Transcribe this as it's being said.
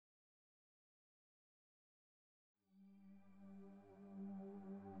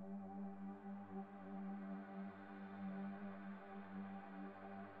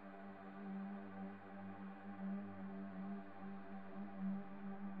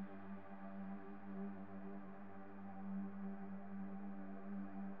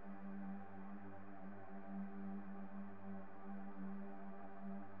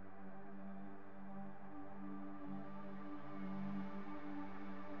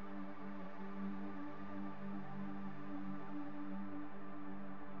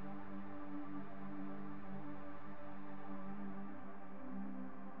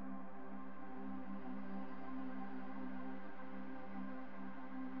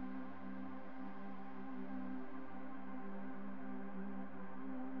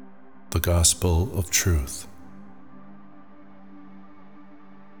The Gospel of Truth.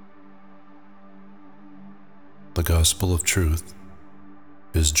 The Gospel of Truth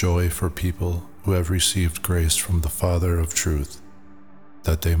is joy for people who have received grace from the Father of Truth,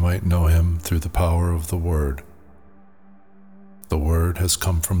 that they might know Him through the power of the Word. The Word has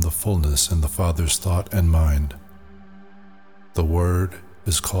come from the fullness in the Father's thought and mind. The Word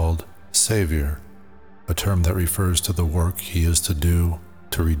is called Savior, a term that refers to the work He is to do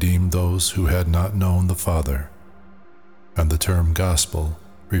to redeem those who had not known the Father. And the term Gospel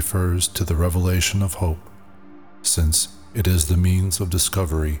refers to the revelation of hope, since it is the means of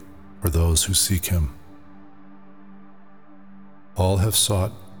discovery for those who seek Him. All have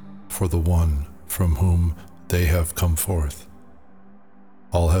sought for the one from whom they have come forth.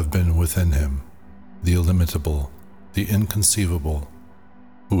 All have been within Him, the illimitable, the inconceivable,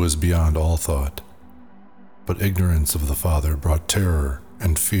 who is beyond all thought. But ignorance of the Father brought terror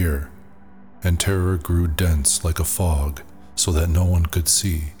and fear, and terror grew dense like a fog, so that no one could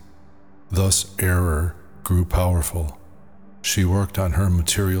see. Thus error grew powerful. She worked on her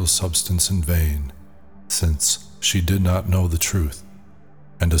material substance in vain, since she did not know the truth,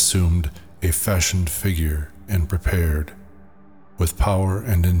 and assumed a fashioned figure and prepared, with power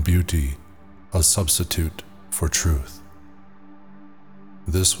and in beauty, a substitute for truth.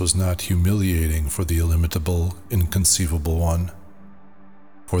 This was not humiliating for the illimitable, inconceivable one.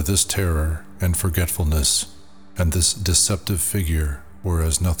 For this terror and forgetfulness and this deceptive figure were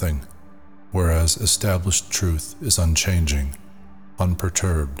as nothing, whereas established truth is unchanging,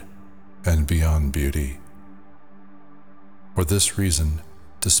 unperturbed, and beyond beauty. For this reason,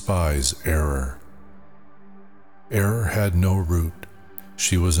 despise error. Error had no root.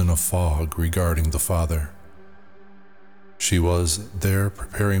 She was in a fog regarding the Father. She was there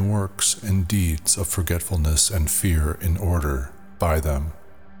preparing works and deeds of forgetfulness and fear in order, by them,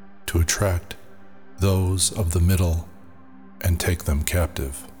 to attract those of the middle and take them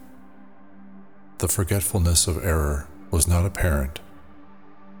captive. The forgetfulness of error was not apparent.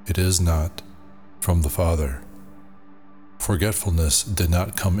 It is not from the Father. Forgetfulness did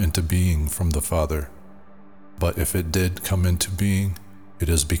not come into being from the Father, but if it did come into being, it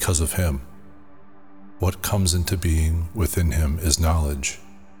is because of Him. What comes into being within Him is knowledge,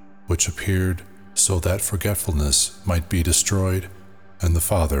 which appeared so that forgetfulness might be destroyed and the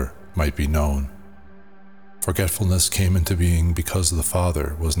Father might be known. Forgetfulness came into being because the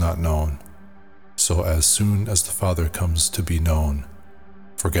Father was not known. So as soon as the Father comes to be known,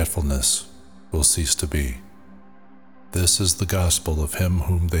 forgetfulness will cease to be. This is the gospel of Him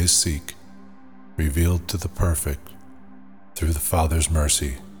whom they seek, revealed to the perfect through the Father's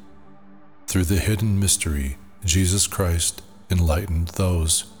mercy. Through the hidden mystery, Jesus Christ enlightened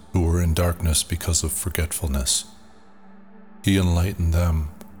those who were in darkness because of forgetfulness. He enlightened them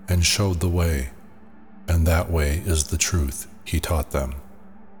and showed the way, and that way is the truth He taught them.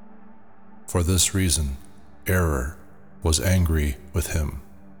 For this reason, error was angry with Him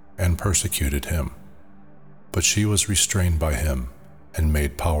and persecuted Him, but she was restrained by Him and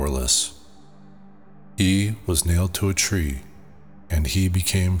made powerless. He was nailed to a tree, and He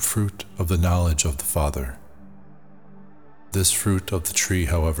became fruit of the knowledge of the Father. This fruit of the tree,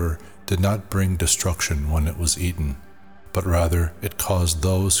 however, did not bring destruction when it was eaten, but rather it caused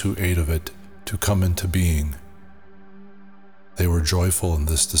those who ate of it to come into being. They were joyful in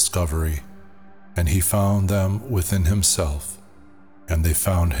this discovery, and He found them within Himself, and they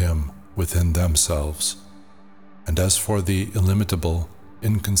found Him within themselves. And as for the illimitable,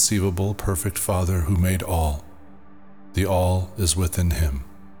 inconceivable, perfect Father who made all, the all is within Him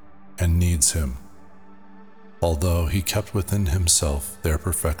and needs Him. Although He kept within Himself their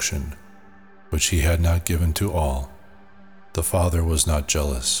perfection, which He had not given to all, the Father was not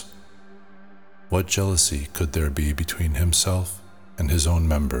jealous. What jealousy could there be between Himself and His own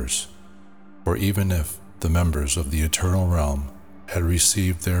members? For even if the members of the eternal realm had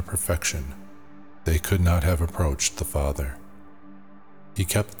received their perfection, they could not have approached the Father. He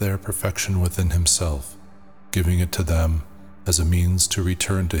kept their perfection within Himself, giving it to them as a means to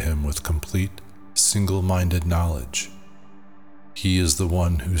return to Him with complete, single-minded knowledge. He is the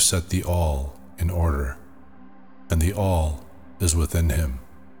one who set the all in order, and the all is within Him.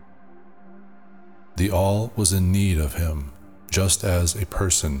 The all was in need of Him, just as a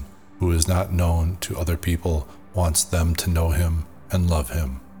person who is not known to other people wants them to know Him and love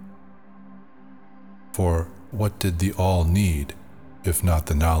Him. For what did the all need, if not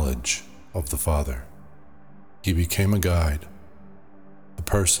the knowledge of the Father? He became a guide, a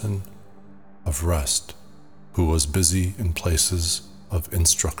person of rest, who was busy in places of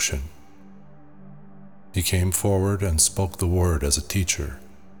instruction. He came forward and spoke the word as a teacher.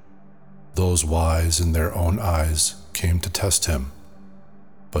 Those wise in their own eyes came to test him,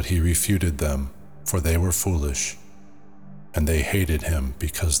 but he refuted them, for they were foolish, and they hated him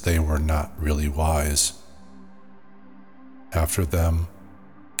because they were not really wise. After them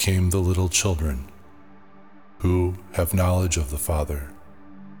came the little children, who have knowledge of the Father.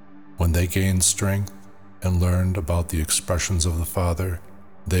 When they gained strength and learned about the expressions of the Father,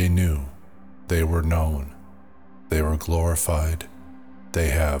 they knew, they were known, they were glorified, they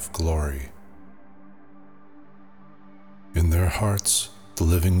have glory. In their hearts, the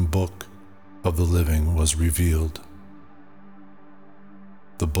living book of the living was revealed.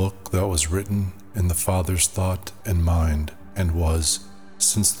 The book that was written in the Father's thought and mind, and was,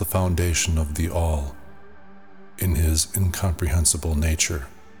 since the foundation of the all, in his incomprehensible nature.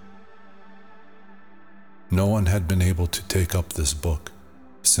 No one had been able to take up this book,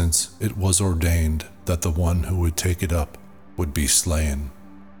 since it was ordained that the one who would take it up would be slain,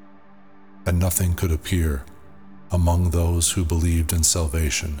 and nothing could appear among those who believed in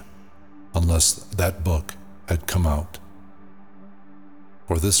salvation unless that book had come out.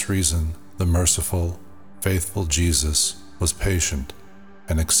 For this reason, the merciful, faithful Jesus was patient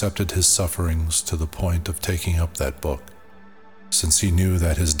and accepted his sufferings to the point of taking up that book, since he knew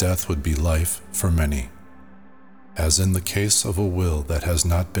that his death would be life for many. As in the case of a will that has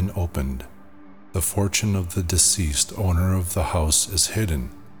not been opened, the fortune of the deceased owner of the house is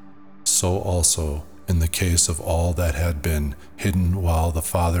hidden, so also in the case of all that had been hidden while the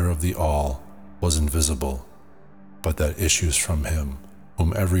Father of the all was invisible, but that issues from him,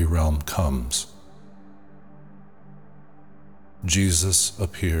 whom every realm comes. Jesus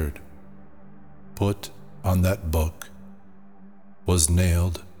appeared, put on that book, was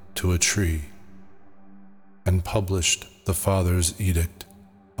nailed to a tree, and published the Father's edict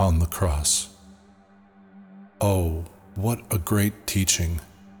on the cross. Oh, what a great teaching!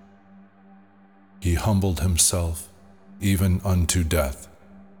 He humbled himself even unto death,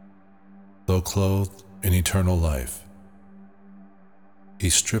 though clothed in eternal life.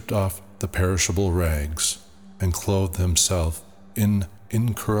 He stripped off the perishable rags and clothed himself in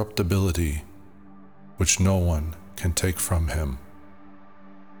incorruptibility, which no one can take from him.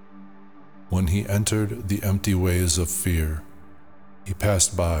 When he entered the empty ways of fear, he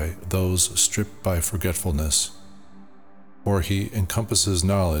passed by those stripped by forgetfulness, for he encompasses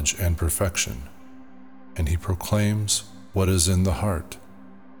knowledge and perfection, and he proclaims what is in the heart.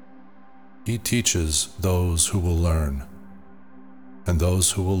 He teaches those who will learn, and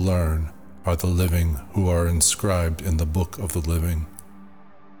those who will learn are the living who are inscribed in the book of the living.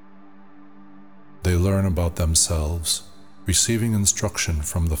 They learn about themselves, receiving instruction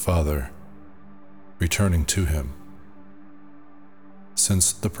from the Father, returning to him.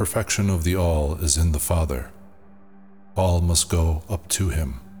 Since the perfection of the all is in the Father, all must go up to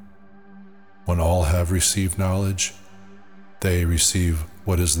him. When all have received knowledge, they receive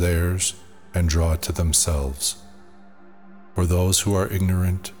what is theirs and draw it to themselves. For those who are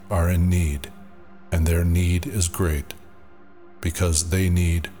ignorant are in need, and their need is great, because they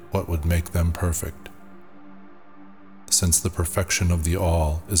need what would make them perfect. Since the perfection of the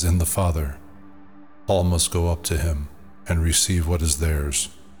all is in the Father, all must go up to him and receive what is theirs.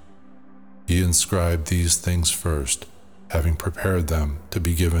 He inscribed these things first, having prepared them to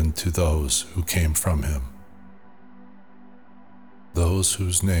be given to those who came from him. Those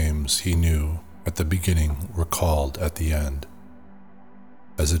whose names he knew at the beginning were called at the end.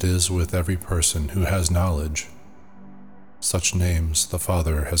 As it is with every person who has knowledge, such names the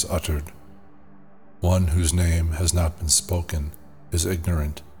Father has uttered. One whose name has not been spoken is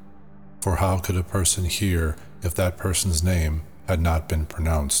ignorant, for how could a person hear if that person's name had not been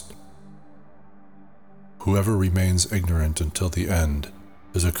pronounced? Whoever remains ignorant until the end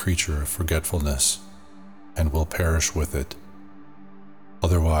is a creature of forgetfulness, and will perish with it.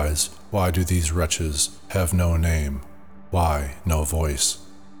 Otherwise, why do these wretches have no name? Why no voice?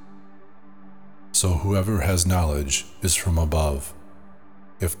 So whoever has knowledge is from above.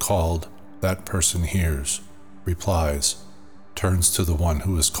 If called, that person hears, replies, turns to the one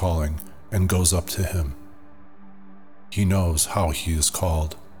who is calling, and goes up to him. He knows how he is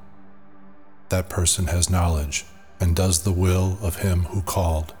called. That person has knowledge and does the will of him who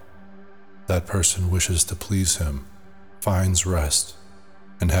called. That person wishes to please him, finds rest,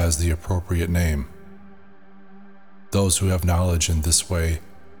 and has the appropriate name. Those who have knowledge in this way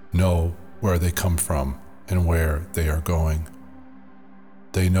know where they come from and where they are going.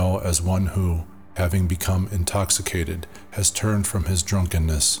 They know as one who, having become intoxicated, has turned from his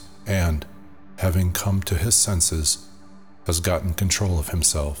drunkenness and, having come to his senses, has gotten control of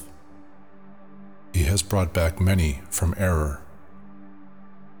himself. He has brought back many from error.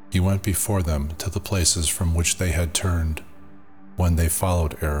 He went before them to the places from which they had turned when they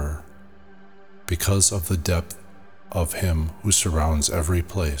followed error, because of the depth of him who surrounds every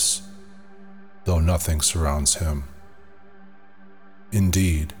place, though nothing surrounds him.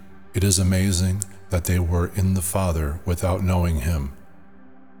 Indeed, it is amazing that they were in the Father without knowing him,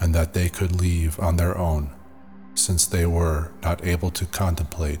 and that they could leave on their own, since they were not able to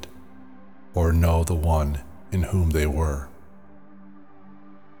contemplate or know the one in whom they were.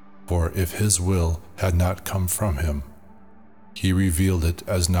 For if his will had not come from him, he revealed it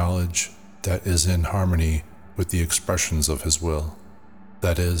as knowledge that is in harmony with the expressions of his will,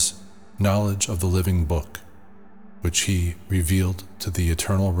 that is, knowledge of the living book, which he revealed to the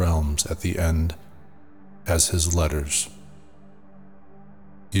eternal realms at the end as his letters.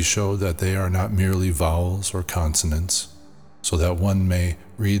 He showed that they are not merely vowels or consonants, so that one may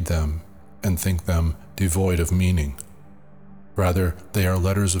read them and think them devoid of meaning. Rather, they are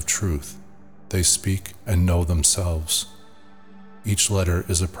letters of truth. They speak and know themselves. Each letter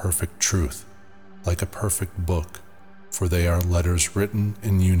is a perfect truth, like a perfect book, for they are letters written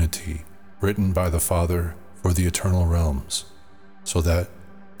in unity, written by the Father for the eternal realms, so that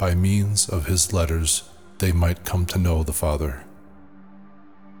by means of his letters they might come to know the Father.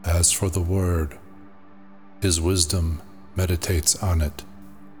 As for the Word, his wisdom meditates on it.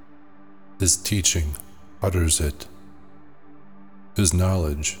 His teaching utters it. His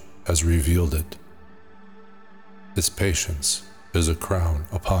knowledge has revealed it. His patience is a crown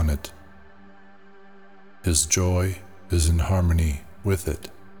upon it. His joy is in harmony with it.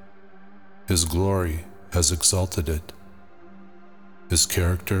 His glory has exalted it. His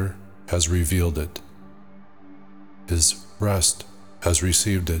character has revealed it. His rest has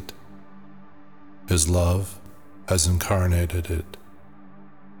received it. His love has incarnated it.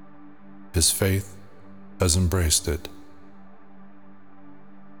 His faith has embraced it.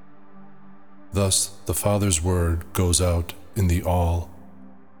 Thus the Father's word goes out in the all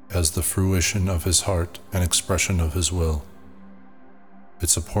as the fruition of his heart and expression of his will. It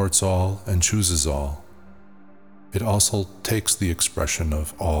supports all and chooses all. It also takes the expression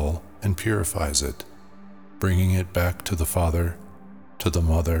of all and purifies it, bringing it back to the Father, to the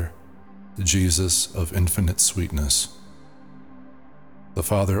Mother, Jesus of infinite sweetness. The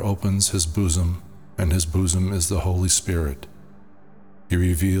Father opens his bosom, and his bosom is the Holy Spirit. He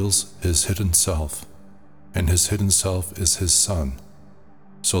reveals his hidden self, and his hidden self is his Son,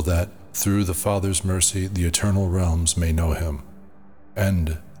 so that through the Father's mercy the eternal realms may know him,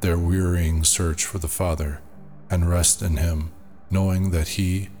 end their wearying search for the Father, and rest in him, knowing that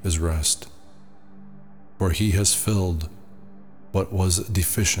he is rest. For he has filled what was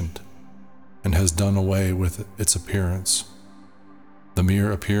deficient, and has done away with its appearance. The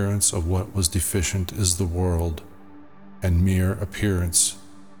mere appearance of what was deficient is the world, and mere appearance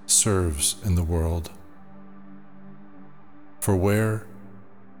serves in the world. For where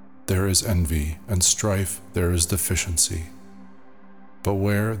there is envy and strife, there is deficiency. But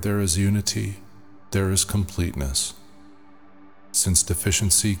where there is unity, there is completeness. Since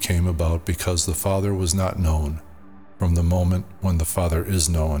deficiency came about because the Father was not known, from the moment when the Father is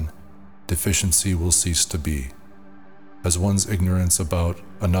known, deficiency will cease to be. As one's ignorance about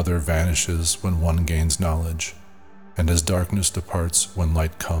another vanishes when one gains knowledge, and as darkness departs when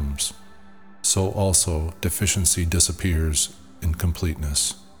light comes, so also deficiency disappears in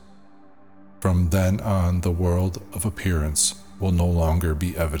completeness. From then on, the world of appearance will no longer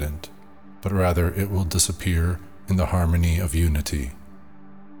be evident, but rather it will disappear in the harmony of unity.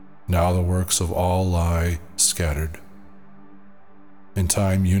 Now the works of all lie scattered. In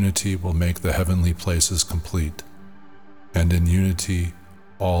time, unity will make the heavenly places complete, and in unity,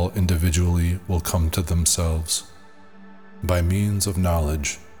 all individually will come to themselves. By means of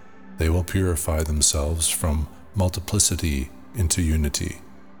knowledge, they will purify themselves from multiplicity into unity,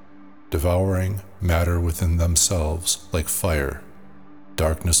 devouring matter within themselves like fire,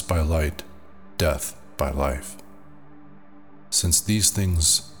 darkness by light, death by life. Since these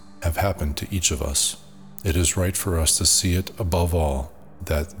things have happened to each of us, it is right for us to see it above all,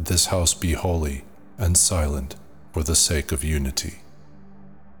 that this house be holy and silent for the sake of unity.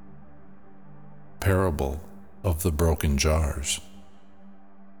 Parable of the broken jars.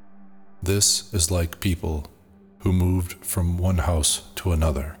 This is like people who moved from one house to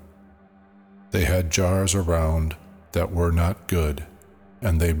another. They had jars around that were not good,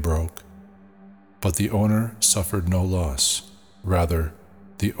 and they broke. But the owner suffered no loss. Rather,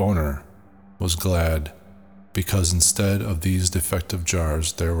 the owner was glad, because instead of these defective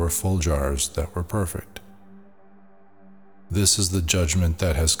jars, there were full jars that were perfect. This is the judgment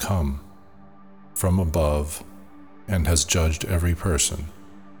that has come from above and has judged every person.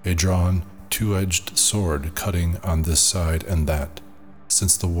 a drawn, two-edged sword cutting on this side and that,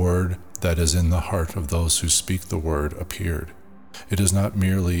 since the word that is in the heart of those who speak the word appeared. It is not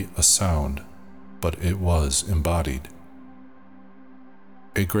merely a sound, but it was embodied.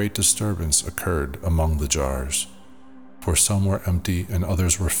 A great disturbance occurred among the jars, for some were empty and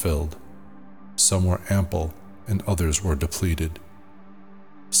others were filled. Some were ample and others were depleted.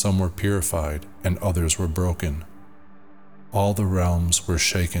 Some were purified and others were broken. All the realms were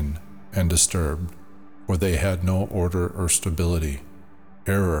shaken and disturbed, for they had no order or stability.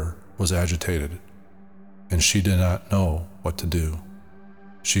 Error was agitated, and she did not know what to do.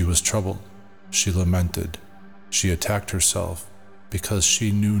 She was troubled, she lamented, she attacked herself, because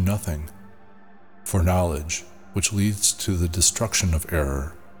she knew nothing. For knowledge, which leads to the destruction of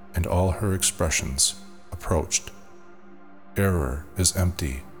error, and all her expressions, approached. Error is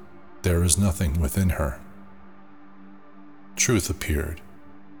empty, there is nothing within her. Truth appeared,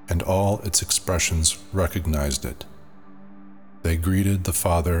 and all its expressions recognized it. They greeted the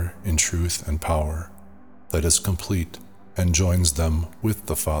Father in truth and power, that is complete and joins them with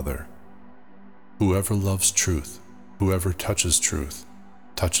the Father. Whoever loves truth, whoever touches truth,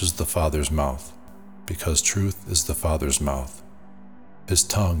 touches the Father's mouth, because truth is the Father's mouth. His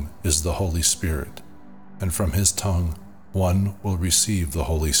tongue is the Holy Spirit, and from his tongue one will receive the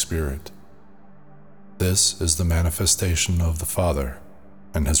Holy Spirit. This is the manifestation of the Father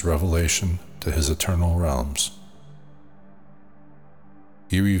and his revelation to his eternal realms.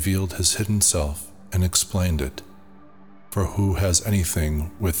 He revealed his hidden self and explained it, for who has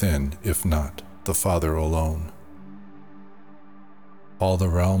anything within if not the Father alone? All the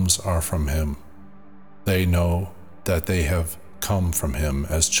realms are from him. They know that they have come from him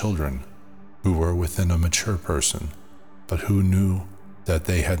as children who were within a mature person, but who knew that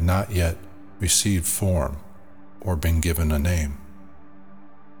they had not yet received form or been given a name.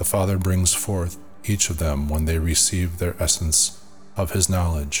 The Father brings forth each of them when they receive their essence of his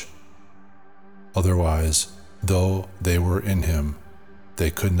knowledge. Otherwise, though they were in him, they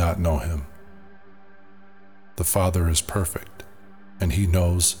could not know him. The Father is perfect, and he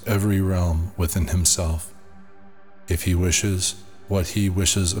knows every realm within himself. If he wishes, what he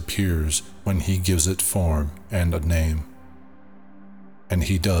wishes appears when he gives it form and a name. And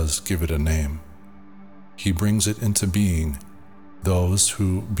he does give it a name. He brings it into being. Those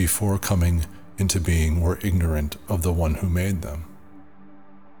who before coming into being were ignorant of the one who made them.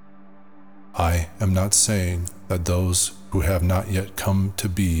 I am not saying that those who have not yet come to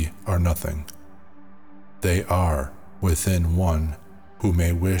be are nothing. They are within one who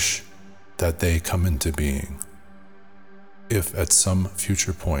may wish that they come into being, if at some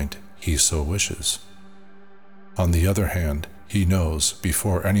future point he so wishes. On the other hand, he knows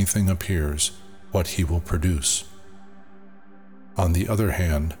before anything appears what he will produce. On the other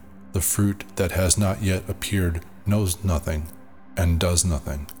hand, the fruit that has not yet appeared knows nothing and does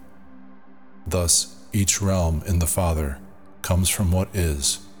nothing. Thus, each realm in the Father comes from what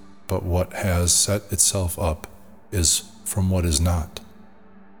is, but what has set itself up is from what is not.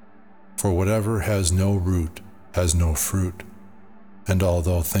 For whatever has no root has no fruit, and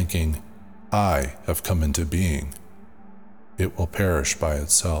although thinking, I have come into being, it will perish by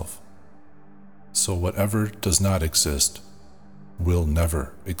itself. So whatever does not exist will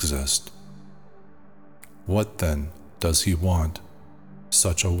never exist. What then does he want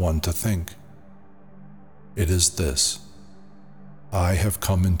such a one to think? It is this: I have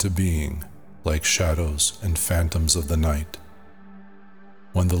come into being like shadows and phantoms of the night.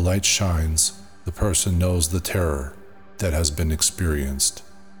 When the light shines, the person knows the terror that has been experienced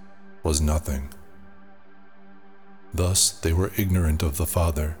was nothing. Thus they were ignorant of the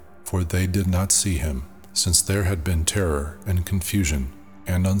Father, for they did not see him, since there had been terror and confusion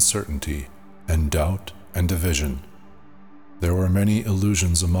and uncertainty and doubt and division. There were many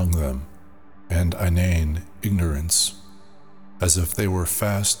illusions among them, and inane ignorance, as if they were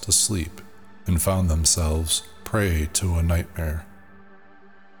fast asleep and found themselves prey to a nightmare.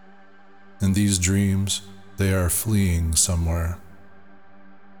 In these dreams, they are fleeing somewhere,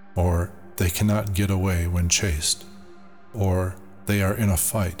 or they cannot get away when chased, or they are in a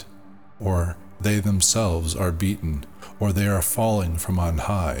fight, or they themselves are beaten, or they are falling from on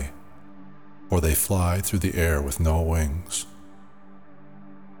high, or they fly through the air with no wings.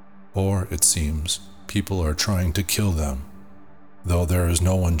 Or, it seems, people are trying to kill them, though there is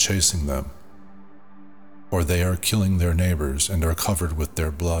no one chasing them. Or they are killing their neighbors and are covered with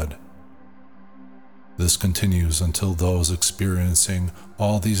their blood. This continues until those experiencing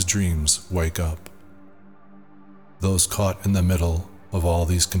all these dreams wake up. Those caught in the middle of all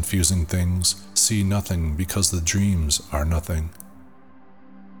these confusing things see nothing because the dreams are nothing.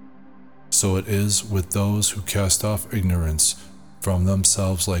 So it is with those who cast off ignorance from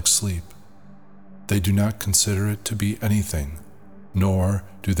themselves like sleep. They do not consider it to be anything, nor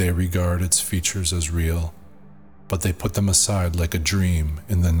do they regard its features as real, but they put them aside like a dream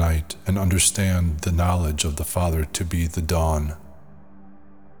in the night and understand the knowledge of the Father to be the dawn.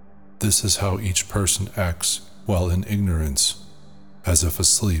 This is how each person acts while in ignorance, as if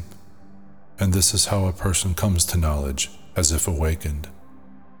asleep, and this is how a person comes to knowledge, as if awakened.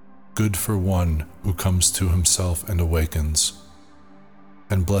 Good for one who comes to himself and awakens,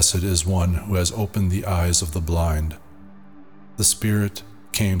 and blessed is one who has opened the eyes of the blind. The Spirit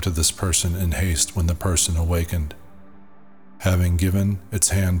came to this person in haste when the person awakened. Having given its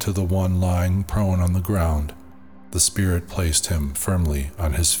hand to the one lying prone on the ground, the Spirit placed him firmly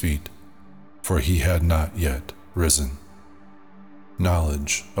on his feet, for he had not yet risen.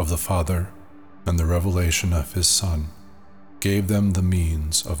 Knowledge of the Father and the revelation of his Son gave them the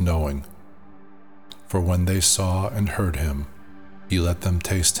means of knowing. For when they saw and heard him, he let them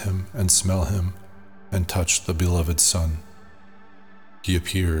taste him and smell him and touch the beloved Son. He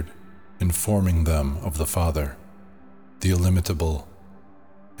appeared, informing them of the Father, the illimitable,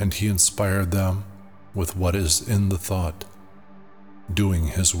 and he inspired them with what is in the thought, doing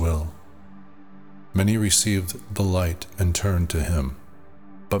his will. Many received the light and turned to him,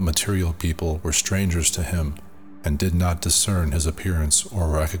 but material people were strangers to him and did not discern his appearance or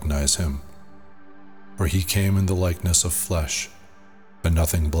recognize him. For he came in the likeness of flesh, and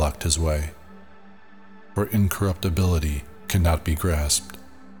nothing blocked his way. For incorruptibility cannot be grasped.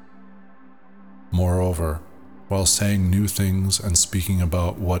 Moreover, while saying new things and speaking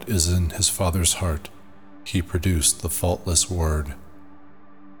about what is in his Father's heart, he produced the faultless Word.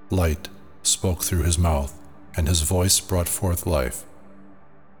 Light spoke through his mouth, and his voice brought forth life.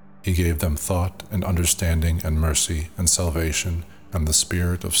 He gave them thought and understanding and mercy and salvation and the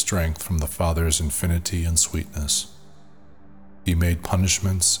spirit of strength from the Father's infinity and sweetness. He made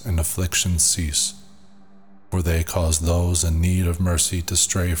punishments and afflictions cease, for they caused those in need of mercy to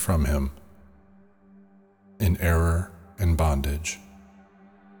stray from him, in error and bondage.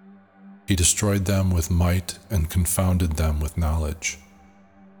 He destroyed them with might and confounded them with knowledge.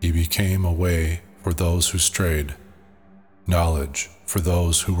 He became a way for those who strayed, knowledge for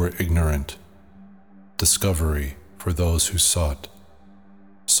those who were ignorant, discovery for those who sought,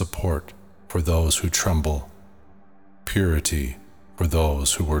 support for those who tremble, purity for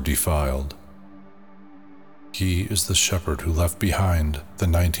those who were defiled. He is the shepherd who left behind the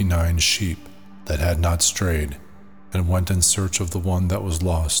 99 sheep that had not strayed and went in search of the one that was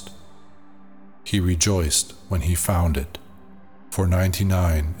lost. He rejoiced when he found it, for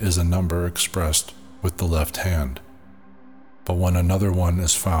 99 is a number expressed with the left hand. But when another one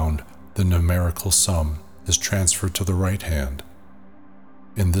is found, the numerical sum is transferred to the right hand.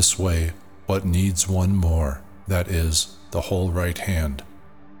 In this way, what needs one more, that is, the whole right hand,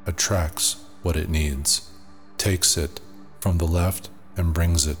 attracts what it needs, takes it from the left and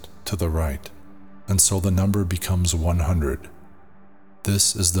brings it to the right, and so the number becomes 100.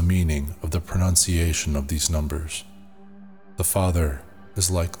 This is the meaning of the pronunciation of these numbers. The Father is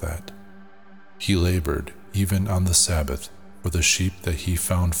like that. He labored even on the Sabbath for the sheep that he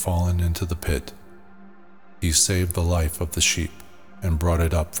found fallen into the pit. He saved the life of the sheep and brought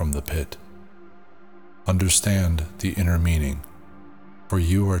it up from the pit. Understand the inner meaning, for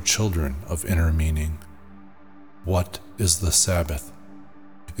you are children of inner meaning. What is the Sabbath?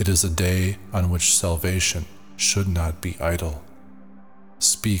 It is a day on which salvation should not be idle.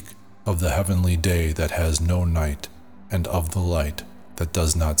 Speak of the heavenly day that has no night, and of the light that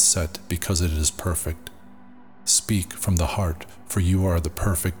does not set because it is perfect. Speak from the heart, for you are the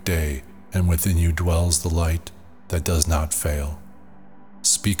perfect day, and within you dwells the light that does not fail.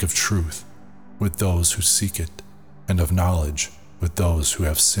 Speak of truth with those who seek it, and of knowledge with those who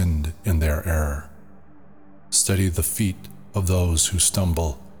have sinned in their error. Steady the feet of those who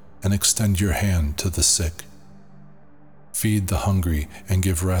stumble, and extend your hand to the sick. Feed the hungry and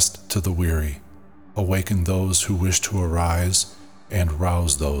give rest to the weary. Awaken those who wish to arise, and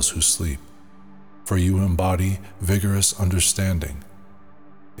rouse those who sleep. For you embody vigorous understanding.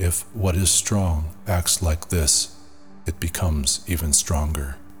 If what is strong acts like this, it becomes even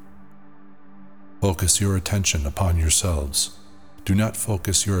stronger. Focus your attention upon yourselves. Do not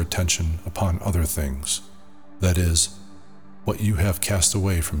focus your attention upon other things, that is, what you have cast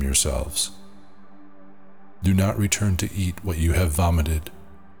away from yourselves. Do not return to eat what you have vomited.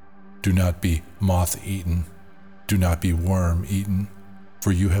 Do not be moth-eaten. Do not be worm-eaten,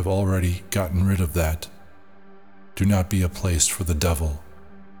 for you have already gotten rid of that. Do not be a place for the devil,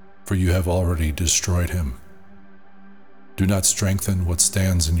 for you have already destroyed him. Do not strengthen what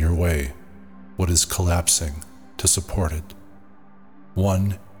stands in your way, what is collapsing to support it.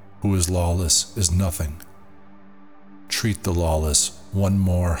 One who is lawless is nothing. Treat the lawless one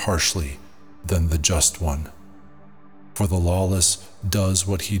more harshly than the just one. For the lawless does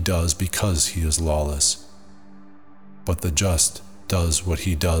what he does because he is lawless. But the just does what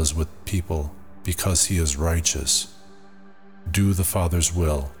he does with people because he is righteous. Do the Father's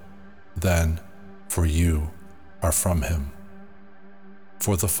will, then, for you are from him.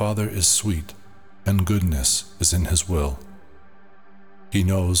 For the Father is sweet, and goodness is in his will. He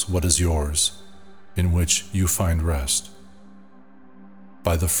knows what is yours, in which you find rest.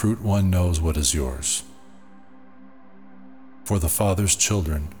 By the fruit one knows what is yours. For the Father's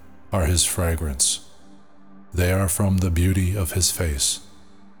children are his fragrance. They are from the beauty of his face.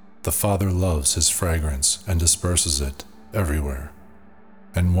 The Father loves his fragrance and disperses it everywhere.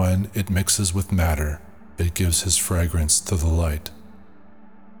 And when it mixes with matter, it gives his fragrance to the light.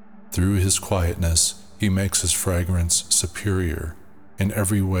 Through his quietness, he makes his fragrance superior in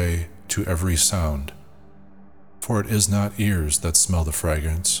every way to every sound. For it is not ears that smell the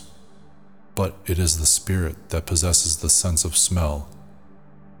fragrance, but it is the Spirit that possesses the sense of smell,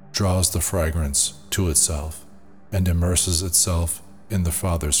 draws the fragrance to itself, and immerses itself in the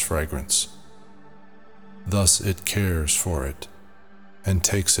Father's fragrance. Thus it cares for it, and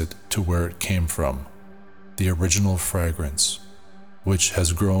takes it to where it came from, the original fragrance, which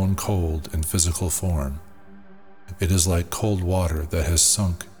has grown cold in physical form. It is like cold water that has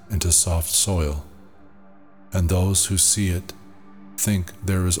sunk into soft soil, and those who see it think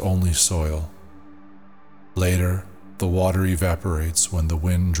there is only soil. Later, the water evaporates when the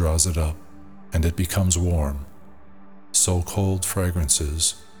wind draws it up, and it becomes warm. So cold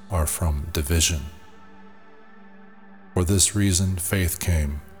fragrances are from division. For this reason faith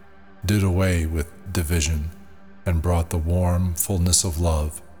came, did away with division, and brought the warm fullness of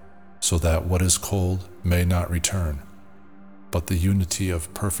love, so that what is cold may not return, but the unity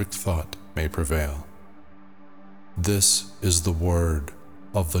of perfect thought may prevail. This is the word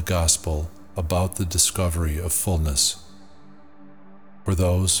of the gospel about the discovery of fullness, for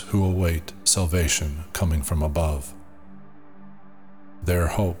those who await salvation coming from above. Their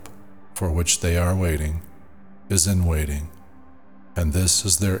hope, for which they are waiting, is in waiting, and this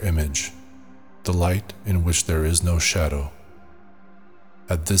is their image, the light in which there is no shadow.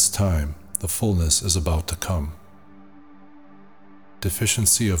 At this time, the fullness is about to come.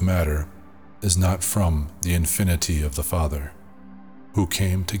 Deficiency of matter is not from the infinity of the Father, who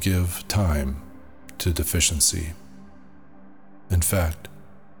came to give time to deficiency. In fact,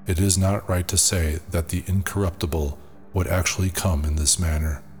 it is not right to say that the incorruptible would actually come in this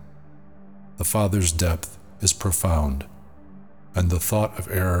manner. The Father's depth is profound, and the thought of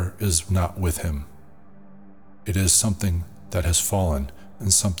error is not with him. It is something that has fallen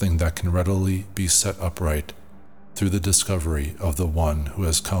and something that can readily be set upright through the discovery of the one who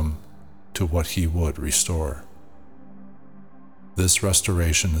has come to what he would restore. This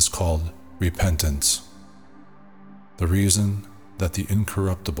restoration is called repentance. The reason that the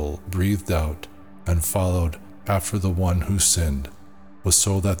incorruptible breathed out and followed after the one who sinned was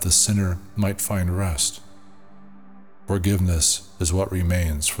so that the sinner might find rest. Forgiveness is what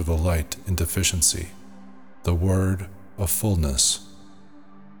remains for the light in deficiency, the word of fullness.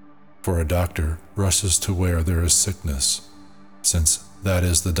 For a doctor rushes to where there is sickness, since that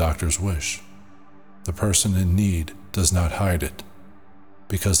is the doctor's wish. The person in need does not hide it,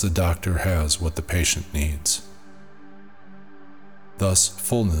 because the doctor has what the patient needs. Thus,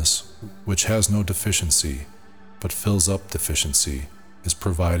 fullness, which has no deficiency, but fills up deficiency, is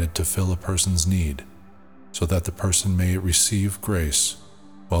provided to fill a person's need, so that the person may receive grace.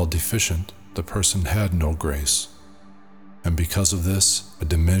 While deficient, the person had no grace. And because of this, a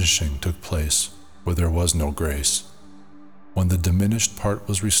diminishing took place where there was no grace. When the diminished part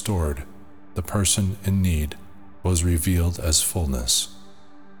was restored, the person in need was revealed as fullness.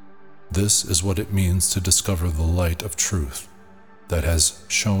 This is what it means to discover the light of truth that has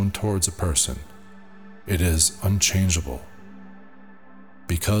shone towards a person. It is unchangeable.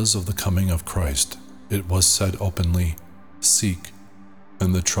 Because of the coming of Christ, it was said openly, "Seek,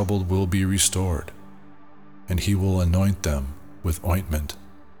 and the troubled will be restored, and he will anoint them with ointment."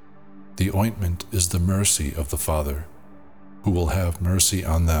 The ointment is the mercy of the Father, who will have mercy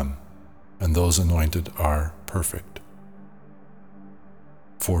on them, and those anointed are perfect.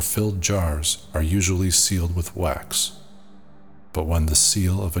 For filled jars are usually sealed with wax, but when the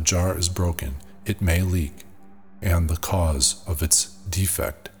seal of a jar is broken, it may leak, and the cause of its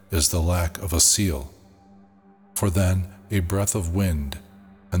defect is the lack of a seal. For then a breath of wind,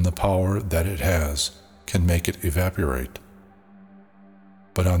 and the power that it has, can make it evaporate.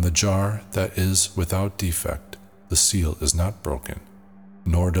 But on the jar that is without defect, the seal is not broken,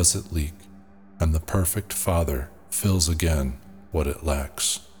 nor does it leak, and the perfect Father fills again what it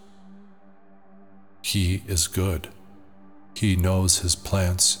lacks. He is good. He knows his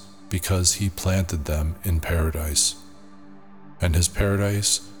plants because he planted them in paradise, and his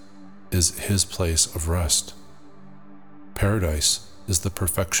paradise is his place of rest. Paradise is the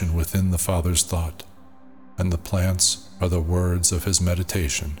perfection within the Father's thought, and the plants are the words of his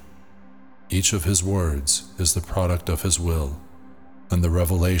meditation. Each of his words is the product of his will and the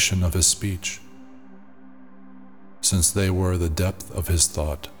revelation of his speech. Since they were the depth of his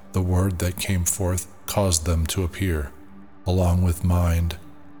thought, the word that came forth caused them to appear, along with mind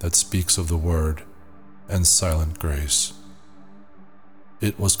that speaks of the word and silent grace.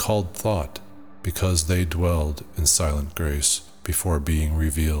 It was called thought because they dwelled in silent grace before being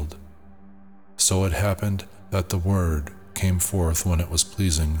revealed. So it happened that the word came forth when it was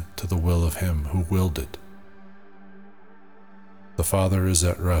pleasing to the will of him who willed it. The Father is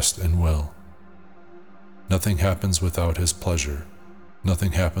at rest in will. Nothing happens without his pleasure.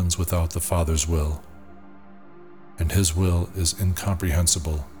 Nothing happens without the Father's will. And his will is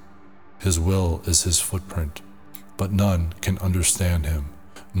incomprehensible. His will is his footprint, but none can understand him,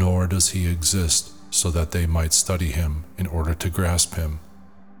 nor does he exist so that they might study him in order to grasp him.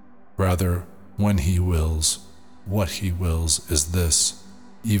 Rather, when he wills, what he wills is this: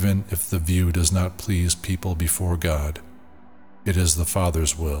 even if the view does not please people before God, it is the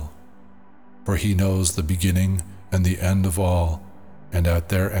Father's will. For he knows the beginning and the end of all, and at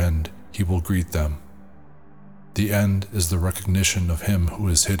their end he will greet them. The end is the recognition of him who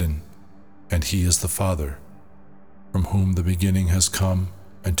is hidden, and he is the Father, from whom the beginning has come,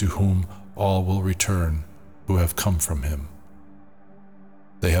 and to whom all will return who have come from him.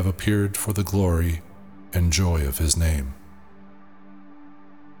 They have appeared for the glory and joy of his name.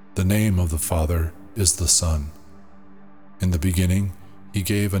 The name of the Father is the Son. In the beginning, he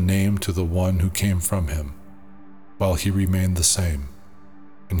gave a name to the one who came from him, while he remained the same,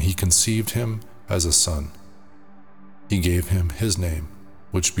 and he conceived him as a son. He gave him his name,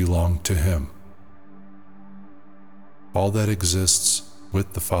 which belonged to him. All that exists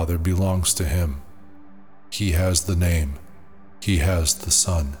with the Father belongs to him. He has the name. He has the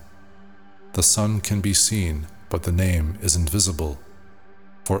Son. The Son can be seen, but the name is invisible,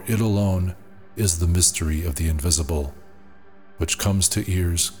 for it alone is the mystery of the invisible, which comes to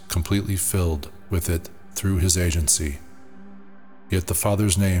ears completely filled with it through his agency. Yet the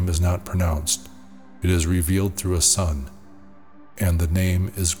Father's name is not pronounced. It is revealed through a Son, and the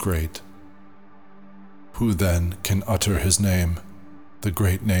name is great. Who then can utter his name, the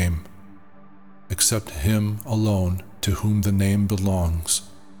great name, except him alone to whom the name belongs,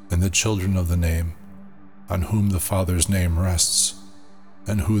 and the children of the name, on whom the Father's name rests,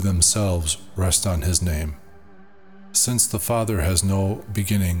 and who themselves rest on his name? Since the Father has no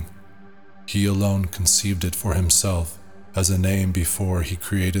beginning, he alone conceived it for himself as a name before he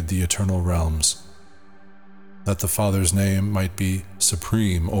created the eternal realms, that the Father's name might be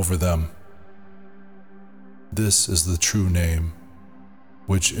supreme over them. This is the true name,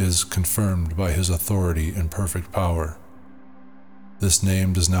 which is confirmed by his authority and perfect power. This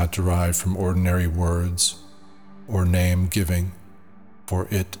name does not derive from ordinary words or name-giving, for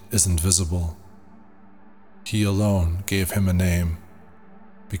it is invisible. He alone gave him a name,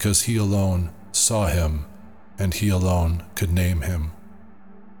 because he alone saw him, and he alone could name him.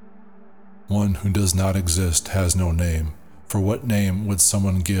 One who does not exist has no name, for what name would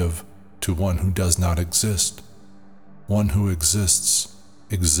someone give to one who does not exist? One who exists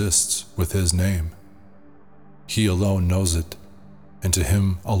with his name. He alone knows it, and to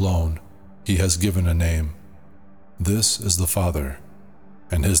him alone he has given a name. This is the Father,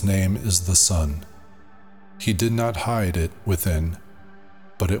 and his name is the Son. He did not hide it within,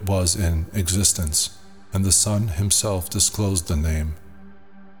 but it was in existence, and the Son himself disclosed the name.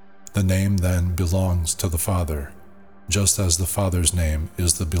 The name then belongs to the Father, just as the Father's name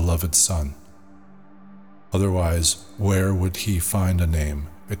is the beloved Son. Otherwise, where would he find a name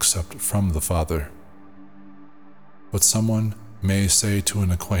except from the Father? But someone may say to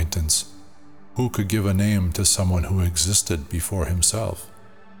an acquaintance, "Who could give a name to someone who existed before himself?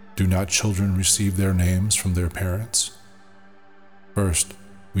 Do not children receive their names from their parents?" First,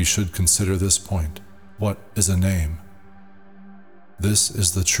 we should consider this point. What is a name? This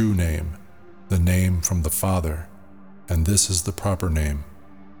is the true name, the name from the Father, and this is the proper name.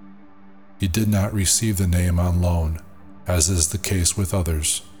 He did not receive the name on loan, as is the case with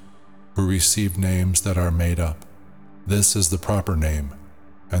others, who receive names that are made up. This is the proper name,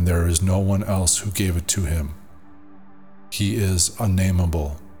 and there is no one else who gave it to him. He is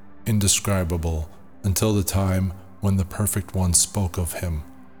unnameable, indescribable, until the time when the Perfect One spoke of him.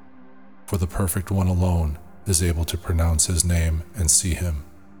 For the Perfect One alone is able to pronounce his name and see him.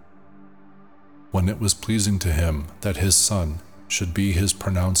 When it was pleasing to him that his Son should be his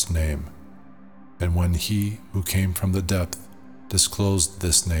pronounced name, and when he who came from the depth disclosed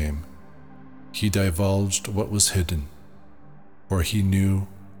this name, he divulged what was hidden, for he knew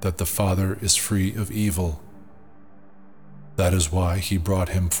that the Father is free of evil. That is why he brought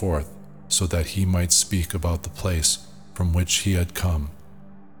him forth, so that he might speak about the place from which he had come,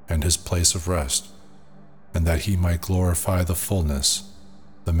 and his place of rest, and that he might glorify the fullness,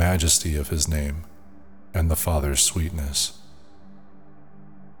 the majesty of his name, and the Father's sweetness.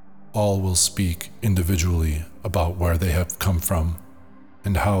 All will speak individually about where they have come from,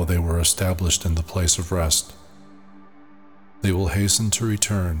 and how they were established in the place of rest. They will hasten to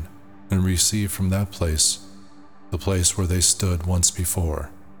return and receive from that place, the place where they stood once before,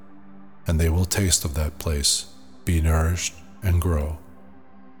 and they will taste of that place, be nourished, and grow.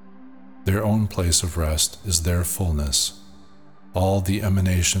 Their own place of rest is their fullness. All the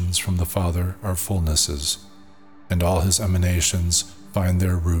emanations from the Father are fullnesses, and all his emanations find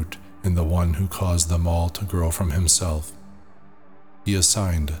their root in the one who caused them all to grow from himself. He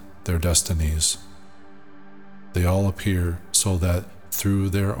assigned their destinies. They all appear so that through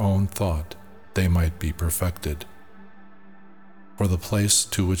their own thought they might be perfected. For the place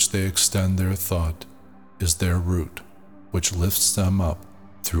to which they extend their thought is their root, which lifts them up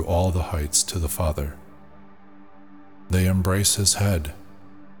through all the heights to the Father. They embrace his head,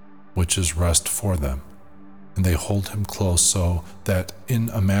 which is rest for them, and they hold him close so that, in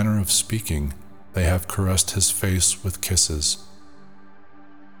a manner of speaking, they have caressed his face with kisses.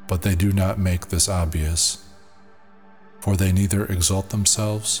 But they do not make this obvious, for they neither exalt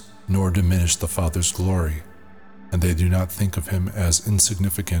themselves nor diminish the Father's glory, and they do not think of him as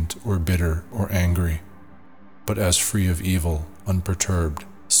insignificant or bitter or angry, but as free of evil, unperturbed,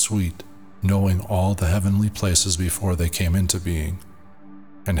 sweet, knowing all the heavenly places before they came into being,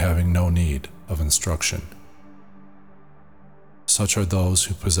 and having no need of instruction. Such are those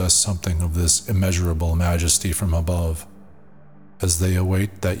who possess something of this immeasurable majesty from above, as they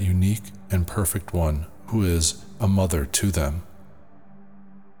await that unique and perfect one who is a mother to them.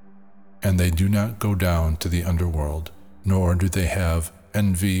 And they do not go down to the underworld, nor do they have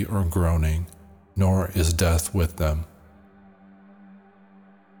envy or groaning, nor is death with them.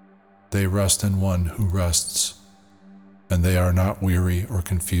 They rest in one who rests, and they are not weary or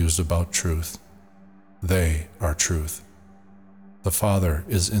confused about truth. They are truth. The Father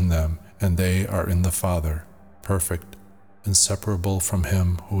is in them, and they are in the Father, perfect, inseparable from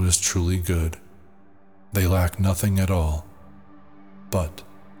him who is truly good. They lack nothing at all, but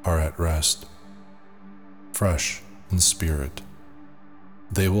are at rest, fresh in spirit.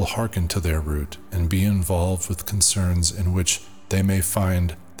 They will hearken to their root and be involved with concerns in which they may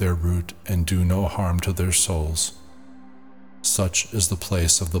find their root and do no harm to their souls. Such is the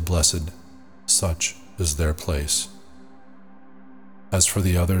place of the blessed, such is their place. As for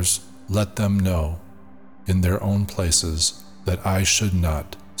the others, let them know, in their own places, that I should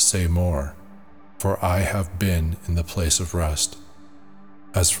not say more, for I have been in the place of rest.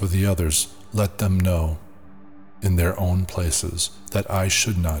 As for the others, let them know, in their own places, that I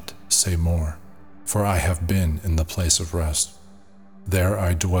should not say more, for I have been in the place of rest. There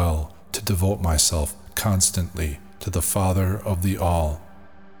I dwell to devote myself constantly to the Father of the all,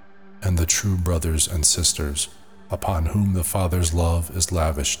 and the true brothers and sisters, upon whom the Father's love is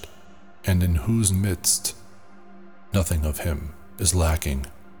lavished, and in whose midst nothing of him is lacking.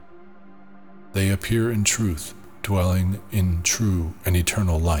 They appear in truth, dwelling in true and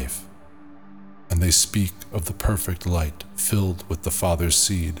eternal life, and they speak of the perfect light filled with the Father's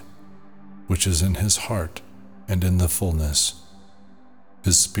seed, which is in his heart and in the fullness.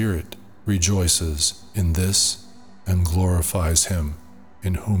 His Spirit rejoices in this and glorifies him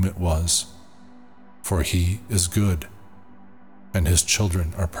in whom it was, for he is good, and his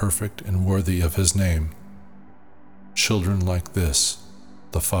children are perfect and worthy of his name. Children like this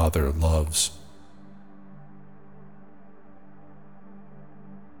the Father loves.